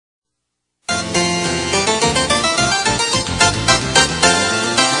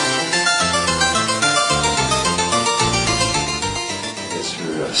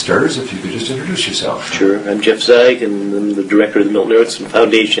starters, if you could just introduce yourself. Sure. I'm Jeff Zeig, and I'm the director of the Milton Erickson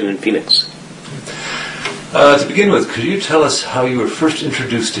Foundation in Phoenix. To begin with, could you tell us how you were first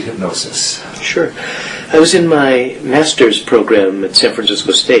introduced to hypnosis? Sure. I was in my master's program at San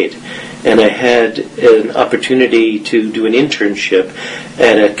Francisco State, and I had an opportunity to do an internship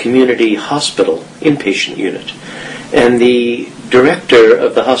at a community hospital inpatient unit. And the director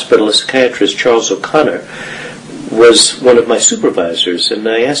of the hospital, a psychiatrist, Charles O'Connor, was one of my supervisors, and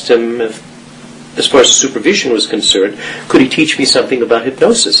I asked him if, as far as supervision was concerned, could he teach me something about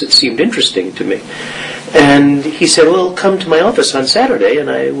hypnosis? It seemed interesting to me. And he said, well, come to my office on Saturday and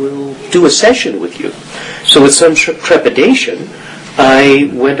I will do a session with you. So with some trepidation, I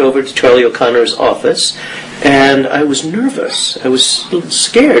went over to Charlie O'Connor's office, and I was nervous. I was a little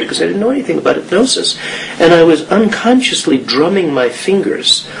scared because I didn't know anything about hypnosis. And I was unconsciously drumming my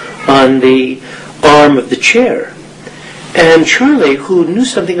fingers on the arm of the chair. And Charlie, who knew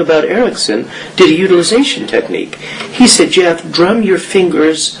something about Erickson, did a utilization technique. He said, Jeff, drum your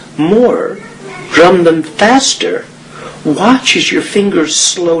fingers more. Drum them faster. Watch as your fingers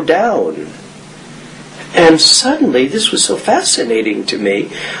slow down. And suddenly, this was so fascinating to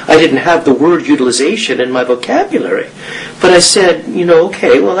me. I didn't have the word utilization in my vocabulary. But I said,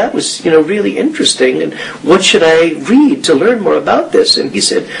 okay, well, that was, really interesting. And what should I read to learn more about this? And he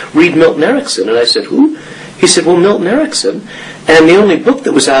said, read Milton Erickson. And I said, who? He said, well, Milton Erickson. And the only book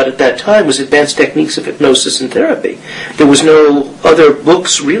that was out at that time was Advanced Techniques of Hypnosis and Therapy. There was no other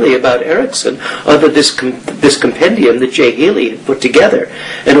books really about Erickson other than this compendium that Jay Haley had put together.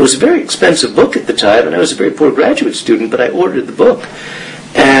 And it was a very expensive book at the time, and I was a very poor graduate student, but I ordered the book.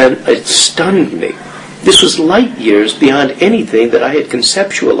 And it stunned me. This was light years beyond anything that I had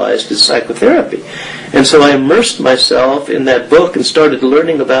conceptualized as psychotherapy. And so I immersed myself in that book and started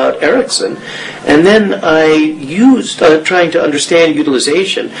learning about Erickson. And then I used, trying to understand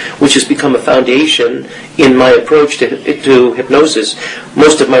utilization, which has become a foundation in my approach to hypnosis.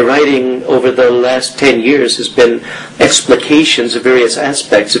 Most of my writing over the last 10 years has been explications of various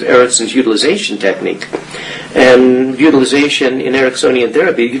aspects of Erickson's utilization technique. And utilization in Ericksonian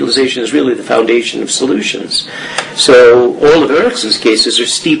therapy, utilization is really the foundation of solutions. So all of Erickson's cases are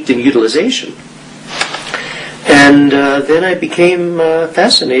steeped in utilization. And then I became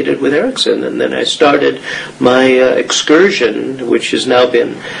fascinated with Erickson, and then I started my excursion, which has now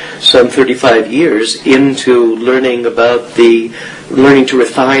been some 35 years, into learning to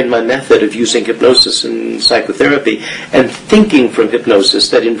refine my method of using hypnosis and psychotherapy, and thinking from hypnosis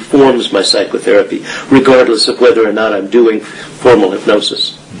that informs my psychotherapy, regardless of whether or not I'm doing formal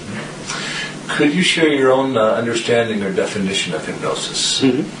hypnosis. Mm-hmm. Could you share your own understanding or definition of hypnosis?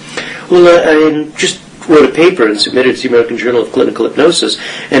 Mm-hmm. Well, I just wrote a paper and submitted it to the American Journal of Clinical Hypnosis,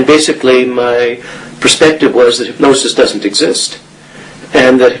 and basically my perspective was that hypnosis doesn't exist,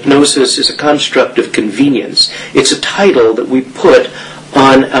 and that hypnosis is a construct of convenience. It's a title that we put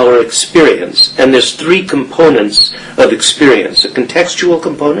on our experience, and there's three components of experience: a contextual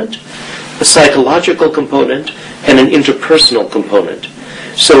component, a psychological component, and an interpersonal component.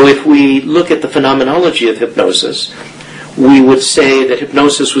 So if we look at the phenomenology of hypnosis, we would say that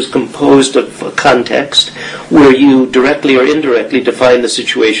hypnosis was composed of a context where you directly or indirectly define the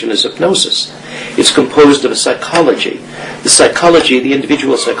situation as hypnosis. It's composed of a psychology. The psychology, the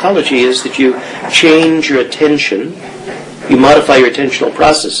individual psychology, is that you change your attention, you modify your attentional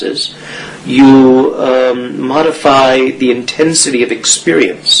processes, you modify the intensity of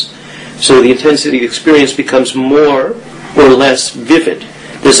experience. So the intensity of experience becomes more or less vivid.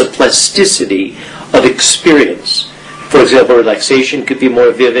 There's a plasticity of experience. For example, relaxation could be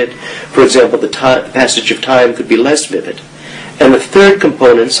more vivid. For example, the passage of time could be less vivid. And the third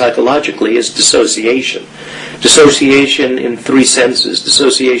component, psychologically, is dissociation. Dissociation in three senses.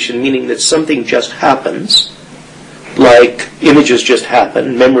 Dissociation meaning that something just happens, like images just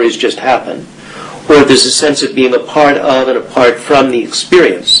happen, memories just happen, or there's a sense of being a part of and apart from the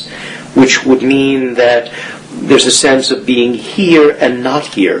experience, which would mean that there's a sense of being here and not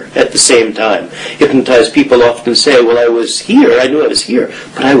here at the same time. Hypnotized people often say, well, I was here, I knew I was here,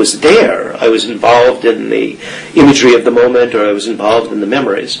 but I was there. I was involved in the imagery of the moment, or I was involved in the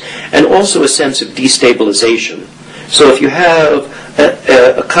memories. And also a sense of destabilization. So if you have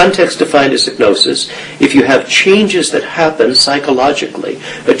a context defined as hypnosis, if you have changes that happen psychologically,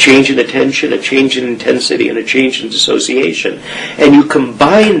 a change in attention, a change in intensity, and a change in dissociation, and you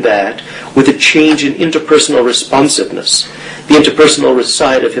combine that with a change in interpersonal responsiveness. The interpersonal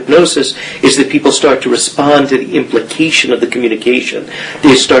side of hypnosis is that people start to respond to the implication of the communication.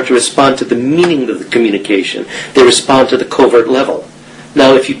 They start to respond to the meaning of the communication. They respond to the covert level.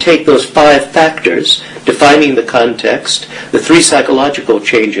 Now, if you take those 5 factors, defining the context, the 3 psychological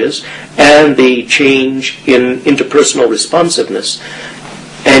changes, and the change in interpersonal responsiveness,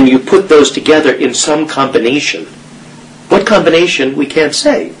 and you put those together in some combination, what combination we can't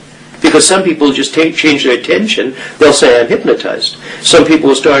say. Because some people just change their attention, they'll say, I'm hypnotized. Some people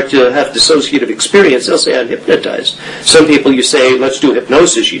will start to have dissociative experience, they'll say, I'm hypnotized. Some people, you say, let's do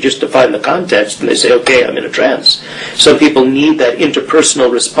hypnosis, you just define the context, and they say, okay, I'm in a trance. Some people need that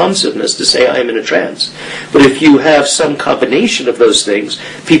interpersonal responsiveness to say, I'm in a trance. But if you have some combination of those things,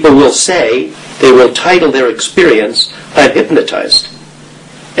 people will say, they will title their experience, I'm hypnotized.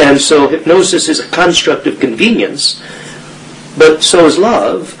 And so hypnosis is a construct of convenience, but so is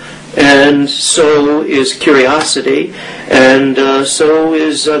love, and so is curiosity, and so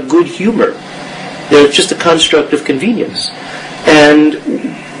is good humor. They're just a construct of convenience. And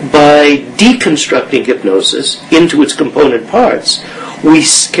by deconstructing hypnosis into its component parts, we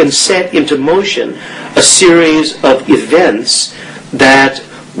can set into motion a series of events that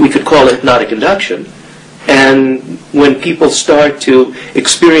we could call hypnotic induction. And when people start to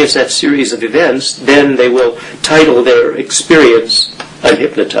experience that series of events, then they will title their experience, I'm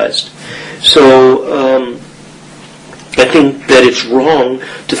hypnotized. So I think that it's wrong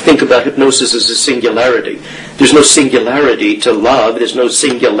to think about hypnosis as a singularity. There's no singularity to love. There's no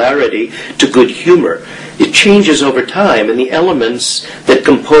singularity to good humor. It changes over time, and the elements that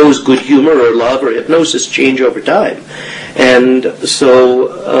compose good humor or love or hypnosis change over time. And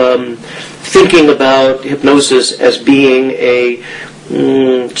so thinking about hypnosis as being a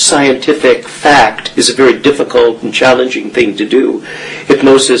scientific fact is a very difficult and challenging thing to do.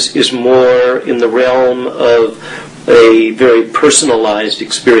 Hypnosis is more in the realm of a very personalized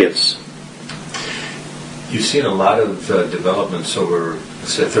experience. You've seen a lot of developments over,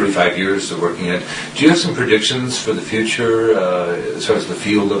 say, 35 years of working in. Do you have some predictions for the future as far as the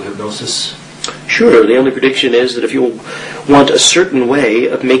field of hypnosis? Sure. The only prediction is that if you want a certain way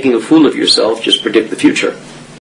of making a fool of yourself, just predict the future.